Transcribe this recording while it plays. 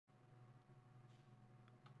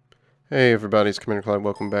Hey everybody, it's Commander Clyde.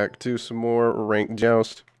 Welcome back to some more Ranked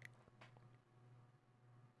Joust.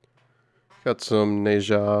 Got some Ne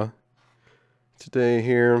Zha today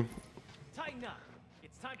here.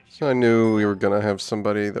 So I knew we were gonna have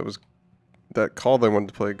somebody that called they wanted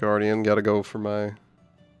to play Guardian. Gotta go for my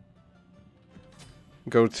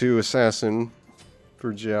go-to assassin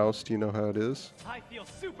for Joust. You know how it is.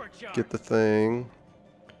 Get the thing.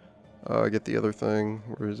 Get the other thing.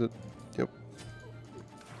 Where is it? Yep.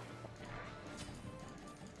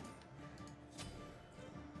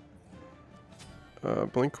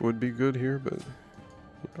 Blink would be good here, but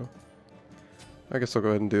you know, I guess I'll go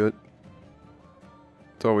ahead and do it.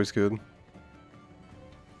 It's always good.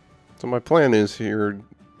 So my plan is here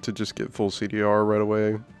to just get full CDR right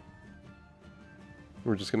away.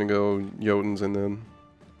 We're just gonna go Jotuns and then...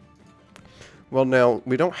 Well, now,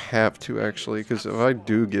 we don't have to actually, because if I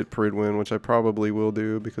do get Pridwin, which I probably will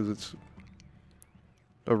do because it's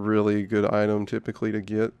a really good item typically to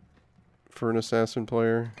get for an assassin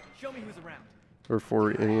player. Show me who's around. Or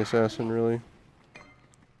for any assassin, really.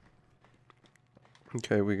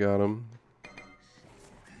 Okay, we got him.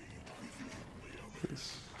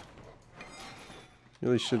 This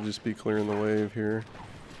really should just be clearing the wave here.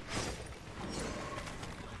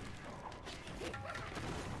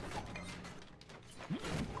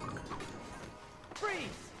 Freeze!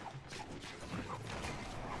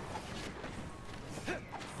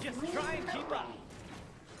 Just try and keep up.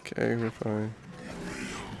 Okay, we're fine.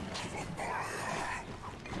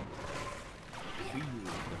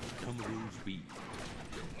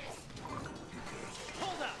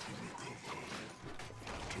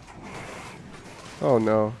 Oh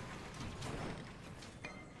no.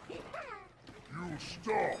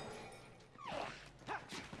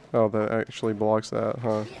 Oh, that actually blocks that,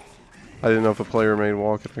 huh? I didn't know if a player made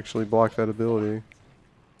wall could actually block that ability.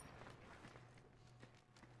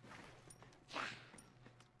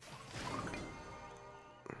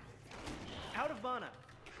 Out of mana.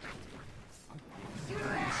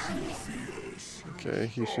 Okay,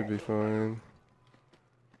 he should be fine.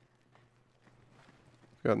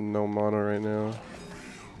 Got no mana right now.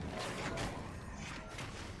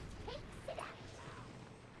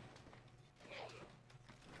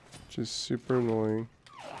 Which is super annoying.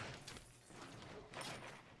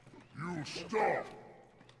 Yeah,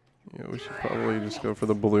 we should probably just go for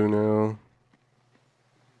the blue now.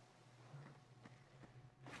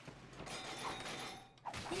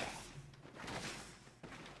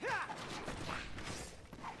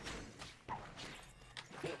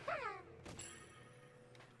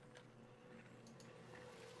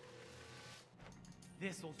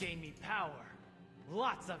 This will gain me power.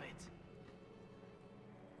 Lots of it.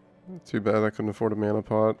 Too bad I couldn't afford a mana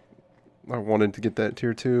pot. I wanted to get that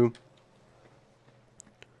tier 2. Even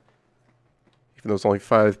though it's only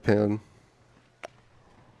 5 pen.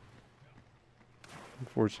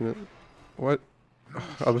 Unfortunate. What?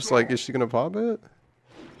 I was like, is she gonna pop it?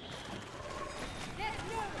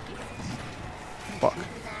 Fuck.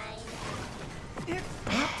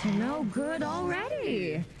 Up to no good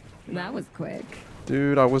already. That was quick.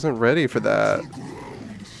 Dude, I wasn't ready for that.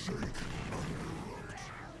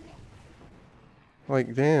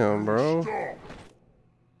 Like, damn, bro.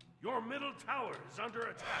 Your middle tower is under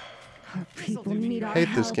attack. People need our I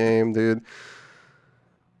hate this help. game, dude.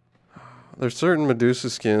 There's certain Medusa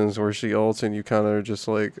skins where she ults and you kind of are just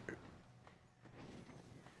like...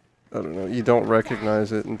 I don't know, you don't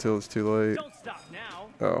recognize it until it's too late. Don't stop now.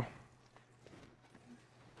 Oh.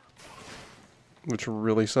 Which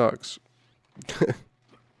really sucks. I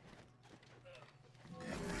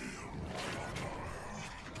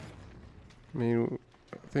mean,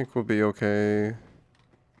 I think we'll be okay.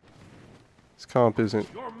 This comp isn't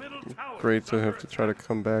great to have to try to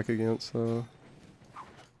come back against, though.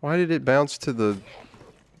 Why did it bounce to the...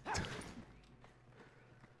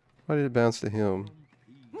 Why did it bounce to him?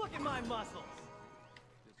 Look at my muscles.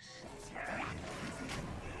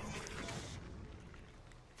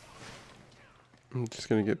 I'm just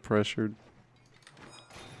gonna get pressured.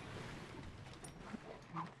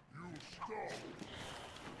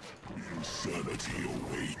 Insanity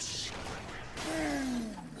awaits.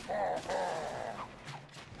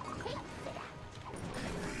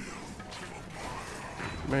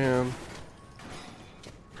 Man.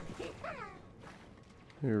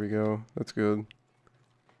 Here we go. That's good.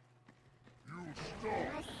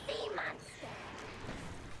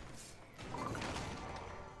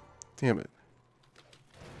 Damn it.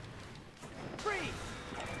 Freeze!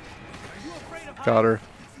 Are you afraid of Got her.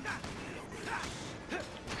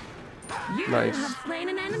 You Nice. have slain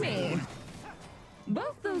an enemy.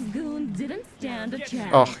 Both those goons didn't stand a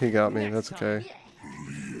chance. Oh, he got me. That's okay.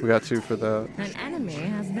 We got 2 for that. An enemy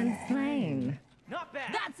has been slain. Not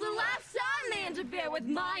bad. That's the last time they interfere with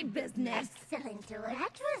my business. Excellent.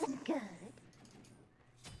 That wasn't good.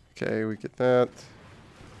 Okay, we get that.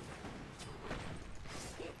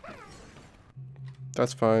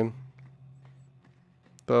 That's fine.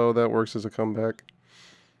 Though that works as a comeback.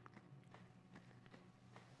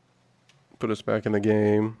 Put us back in the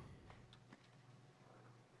game.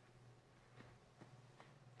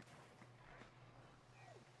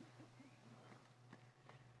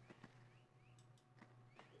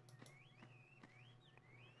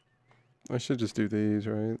 I should just do these,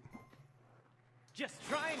 right? Just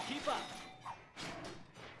try and keep up.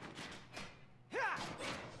 Ha!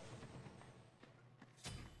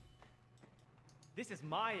 This is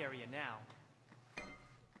my area now.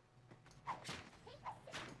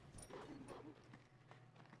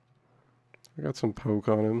 I got some poke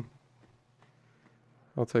on him.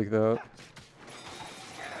 I'll take that.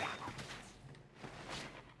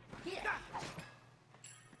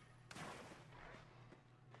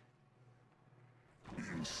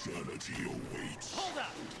 Insanity awaits. Hold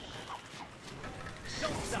up.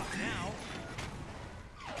 Don't stop now.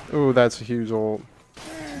 Oh, that's a huge ult.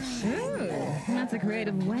 Ooh, that's a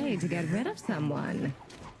creative way to get rid of someone.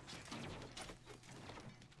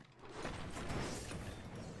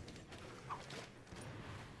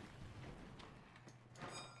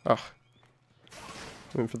 Ah.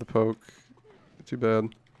 Went for the poke. Too bad.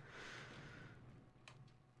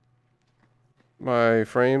 My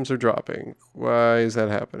frames are dropping. Why is that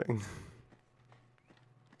happening?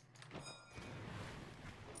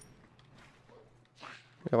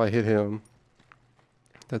 Well, I hit him.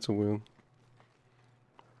 That's a win.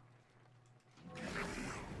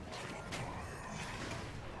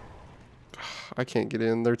 I can't get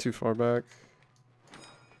in. They're too far back.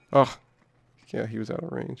 Oh. Yeah, he was out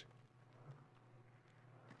of range.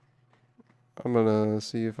 I'm gonna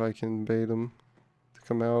see if I can bait him to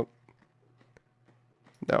come out.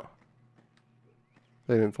 No.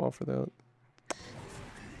 They didn't fall for that.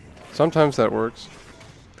 Sometimes that works.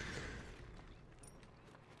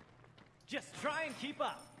 Just try and keep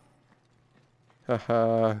up.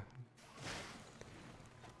 Haha.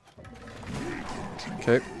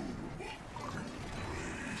 Okay.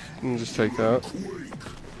 Just take that.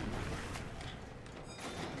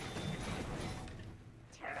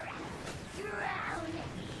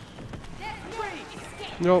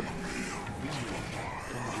 Nope.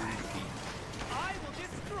 I will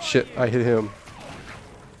destroy Shit, you. I hit him.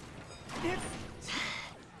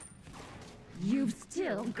 You've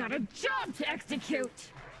still got a job to execute.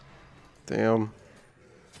 Damn.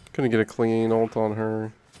 Couldn't get a clean ult on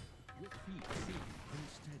her.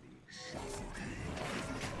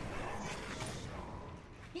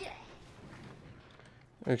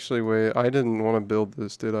 Actually, wait. I didn't want to build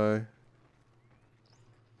this, did I?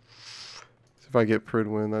 If I get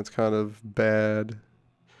Pridwin, that's kind of bad.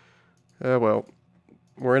 Well,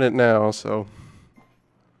 we're in it now, so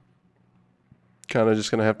kind of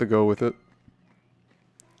just gonna have to go with it.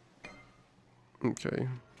 Okay.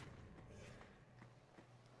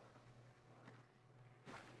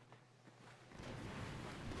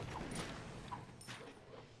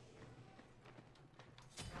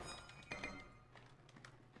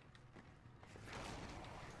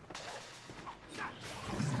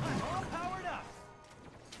 I'm all powered up.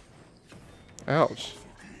 Ouch,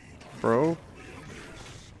 bro.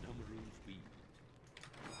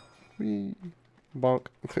 Wee. Bonk.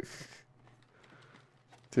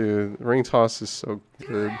 Dude, ring toss is so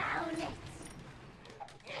good.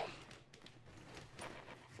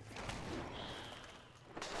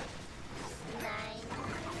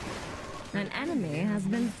 An enemy has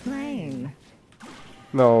been slain.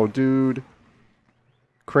 No, dude.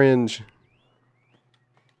 Cringe.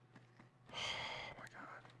 Oh my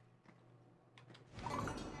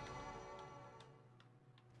god.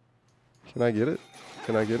 Can I get it?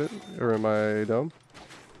 Can I get it? Or am I dumb?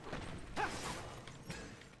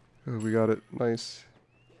 Oh, we got it. Nice.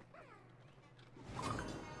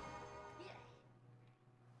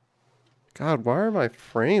 God, why are my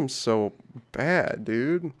frames so bad,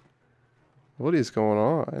 dude? What is going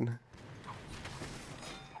on?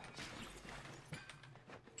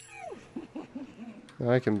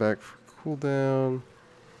 I can back for cooldown.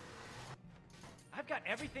 I've got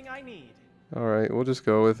everything I need. Alright, we'll just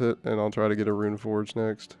go with it, and I'll try to get a Rune Forge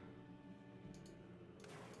next.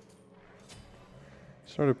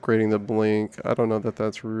 Start upgrading the Blink. I don't know that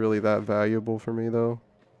that's really that valuable for me, though.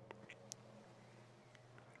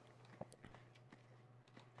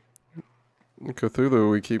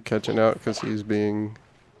 Cthulhu, we keep catching out because he's being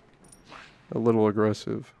a little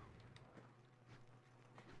aggressive.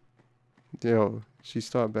 Yo, she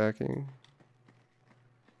stopped backing.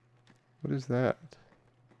 What is that?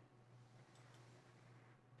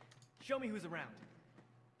 Show me who's around.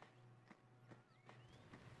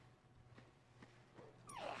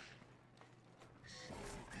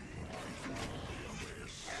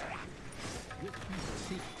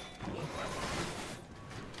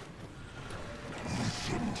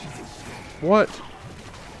 What?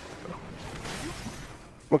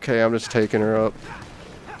 Okay, I'm just taking her up.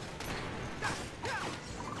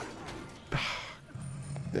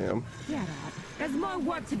 Damn. Get up. There's more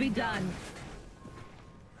work to be done.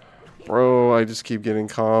 Bro, I just keep getting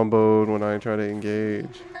comboed when I try to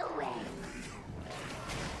engage. Away.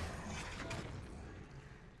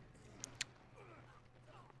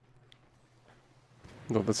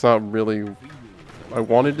 No, that's not really I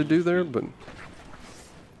wanted to do there, but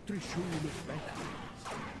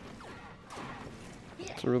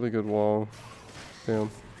it's a really good wall. Damn.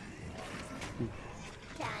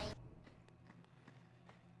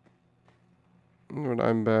 When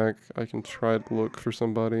I'm back, I can try to look for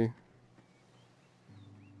somebody. I'm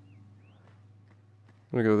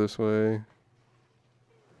gonna go this way.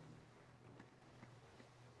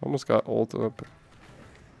 Almost got ult up.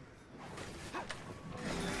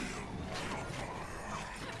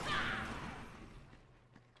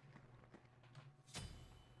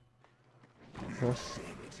 Yes.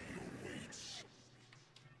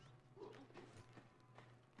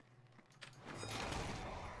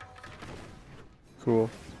 Cool.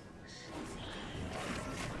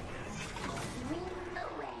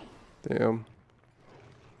 Damn.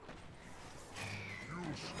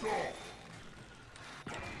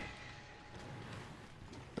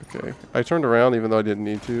 Okay. I turned around even though I didn't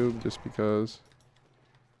need to, just because.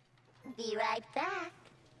 Be right back.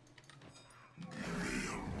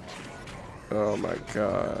 Oh my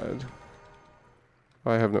god.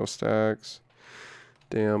 I have no stacks.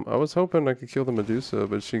 Damn. I was hoping I could kill the Medusa,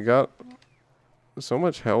 but she got so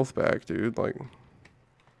much health back, dude. Like,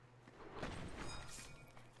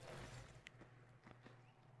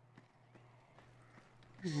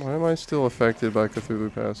 why am I still affected by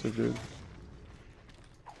Cthulhu passive, dude?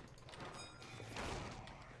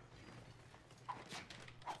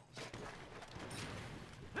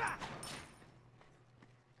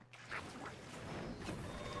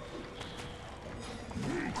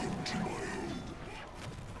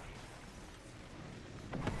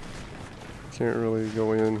 Can't really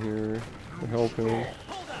go in here to help him.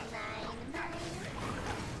 Hold up!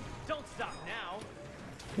 Don't stop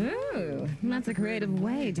now. Ooh, that's a creative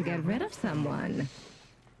way to get rid of someone.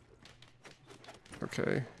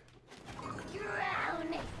 Okay.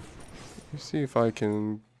 Drown it. Let me see if I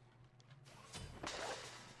can.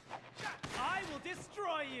 I will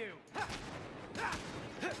destroy you.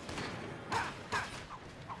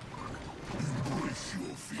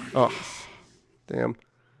 Oh, damn.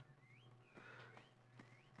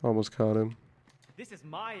 Almost caught him. This is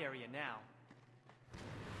my area now.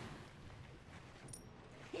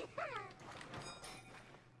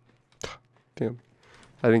 Damn.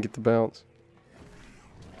 I didn't get the bounce.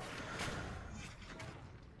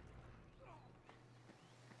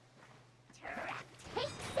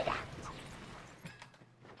 Takes it out.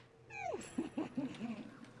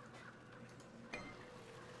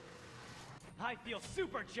 I feel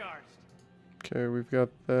supercharged. Okay, we've got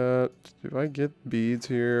that. Do I get beads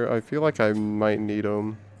here? I feel like I might need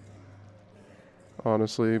them.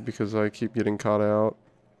 Honestly, because I keep getting caught out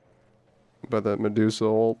by that Medusa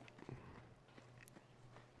ult.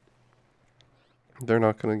 They're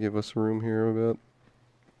not going to give us room here a bit.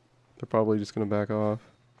 They're probably just going to back off.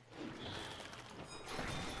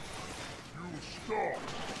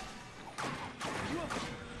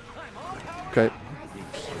 Okay.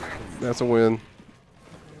 That's a win.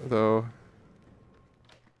 Though.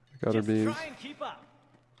 I got her Just beads. try and keep up.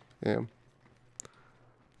 Damn.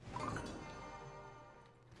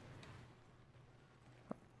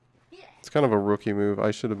 It's kind of a rookie move.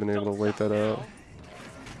 I should have been able to wait that out.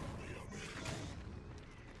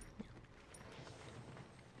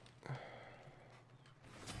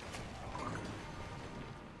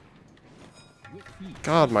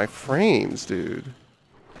 God, my frames, dude.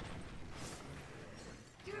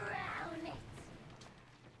 Drown it.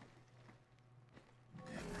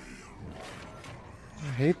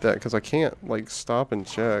 I hate that because I can't, like, stop and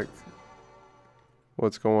check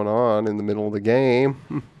what's going on in the middle of the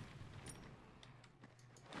game.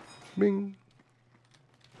 Bing.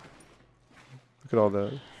 Look at all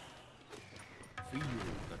that.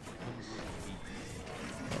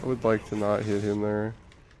 I would like to not hit him there.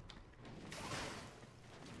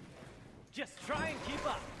 Just try and keep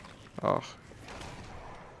up. Oh.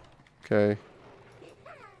 Okay.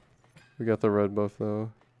 We got the red buff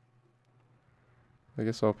though. I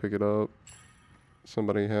guess I'll pick it up.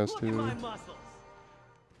 Somebody has Look at my to. muscles.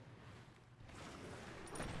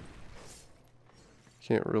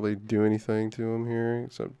 Can't really do anything to him here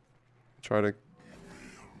except try to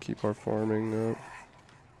keep our farming up.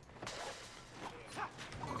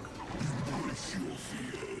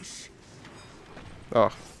 Oh.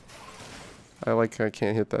 I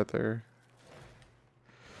can't hit that there.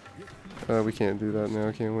 We can't do that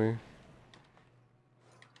now, can we?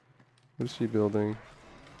 What is she building?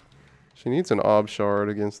 She needs an ob shard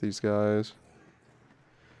against these guys.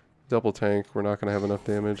 Double tank, we're not going to have enough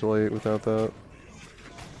damage late without that.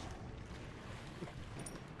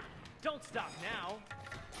 Don't stop now.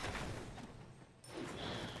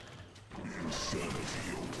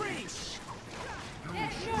 Freeze!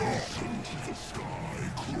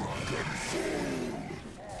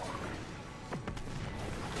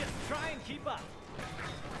 Just try and keep up.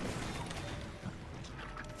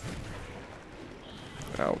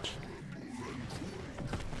 Ouch.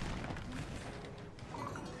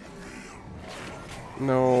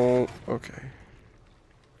 No. Okay.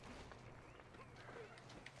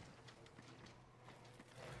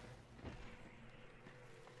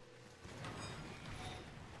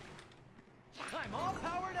 I'm all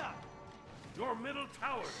powered up. Your middle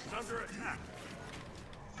tower is under attack.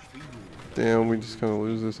 Damn, we just kind of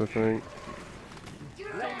lose this, I think.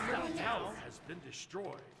 Don't stop now. Tower has been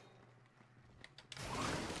destroyed.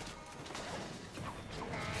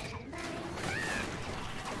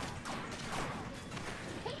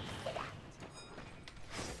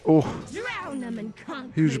 Oh, Drown them in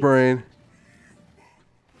concrete. huge brain.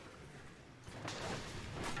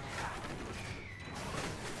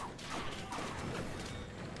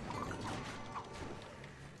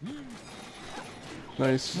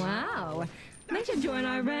 Nice. Wow. They should join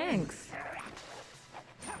our ranks.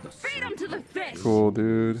 Freedom to the fish. Cool,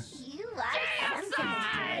 dude. You are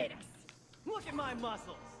Side. Look at my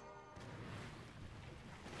muscles.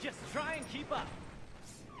 Just try and keep up.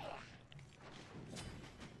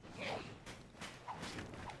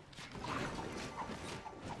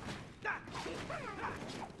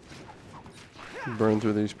 Burn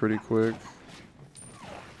through these pretty quick.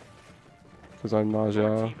 Because I'm Ne Your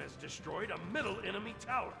Zha. team has destroyed a middle enemy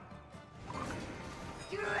tower.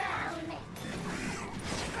 drown.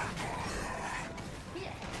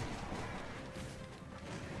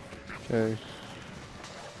 Okay.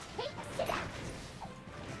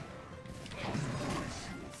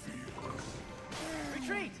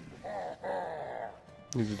 Retreat.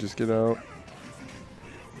 Need to just get out.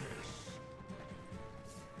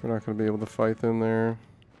 We're not going to be able to fight them there.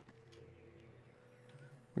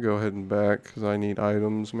 Go ahead and back because I need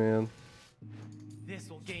items, man. This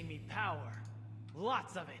will gain me power.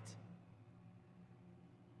 Lots of it.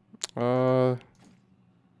 What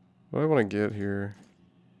do I want to get here?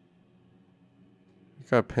 I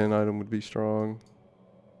think a pen item would be strong.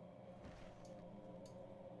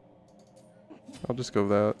 I'll just go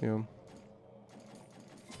that, yeah.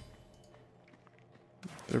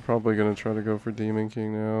 They're probably going to try to go for Demon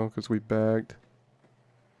King now because we bagged.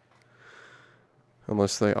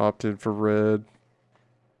 Unless they opted for red.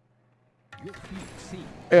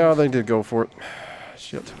 Yeah, they did go for it.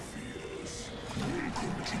 Shit.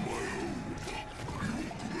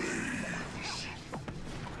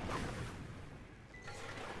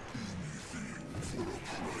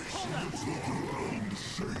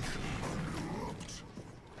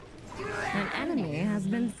 An enemy has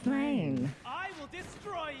been slain. I will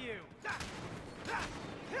destroy you.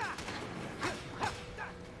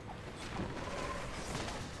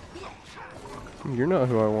 You're not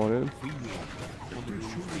who I wanted.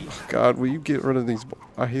 God, will you get rid of these?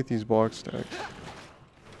 I hate these block stacks.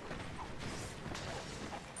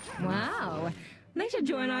 Wow. They should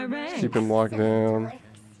join our ranks. Keep him locked down.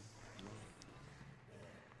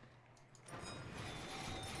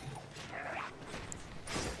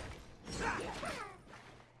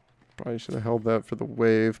 Probably should have held that for the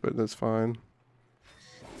wave, but that's fine.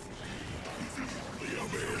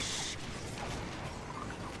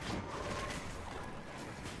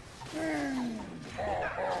 Better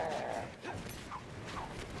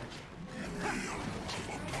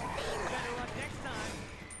luck next time.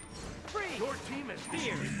 Freeze. Your team has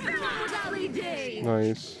Fear. Dolly D.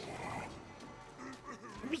 Nice.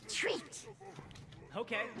 Retreat.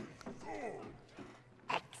 Okay.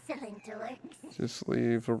 Excellent work. Just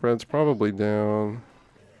leave. The red's probably down.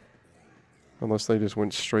 Unless they just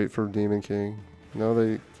went straight for Demon King. No,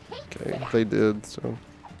 they... Okay, they did, so...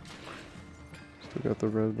 Still got the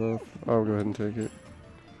red buff. I'll go ahead and take it.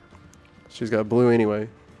 She's got blue anyway.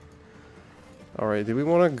 Alright, do we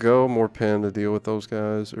want to go more pen to deal with those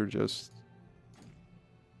guys, or just...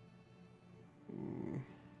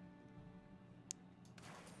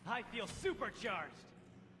 I feel supercharged.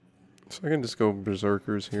 So I can just go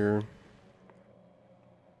berserkers here.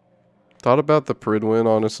 Thought about the Pridwin,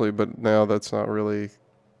 honestly, but now that's not really...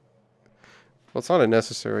 Well, it's not a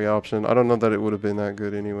necessary option. I don't know that it would have been that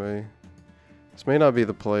good anyway. This may not be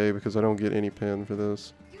the play because I don't get any pen for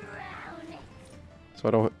this. So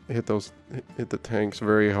I don't hit the tanks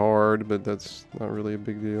very hard, but that's not really a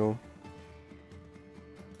big deal.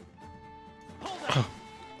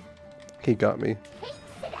 He got me.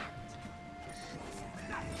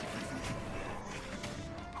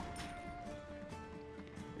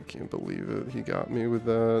 I can't believe it. He got me with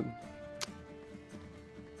that.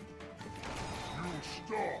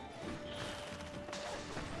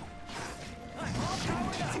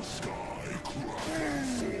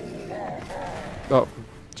 Oh,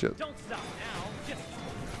 shit. Don't stop now. Just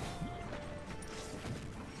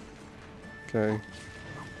Okay.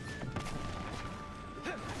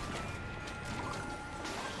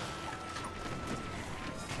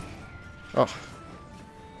 Oh.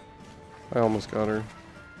 I almost got her.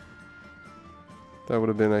 That would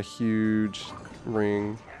have been a huge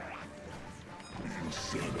ring.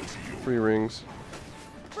 3 rings.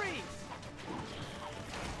 freeze.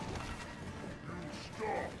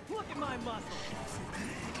 Look at my muscles.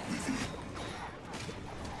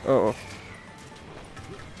 Uh-oh.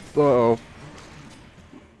 Uh-oh.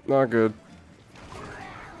 Not good.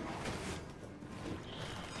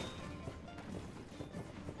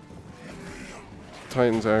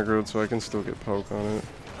 Titan's aggroed, so I can still get poke on it.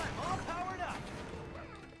 I'm all powered up.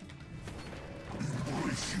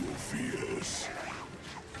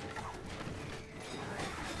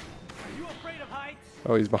 Are you afraid of heights?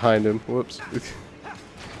 Oh, he's behind him. Whoops.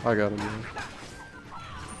 I got him there.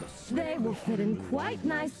 They will fit in quite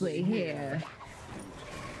nicely here.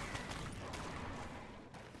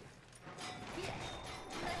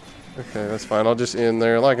 Okay, that's fine. I'll just end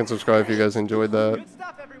there. Like and subscribe if you guys enjoyed that. Good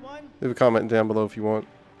stuff, everyone. Leave a comment down below if you want.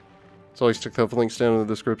 As always, check out the links down in the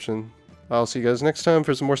description. I'll see you guys next time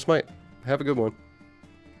for some more Smite. Have a good one.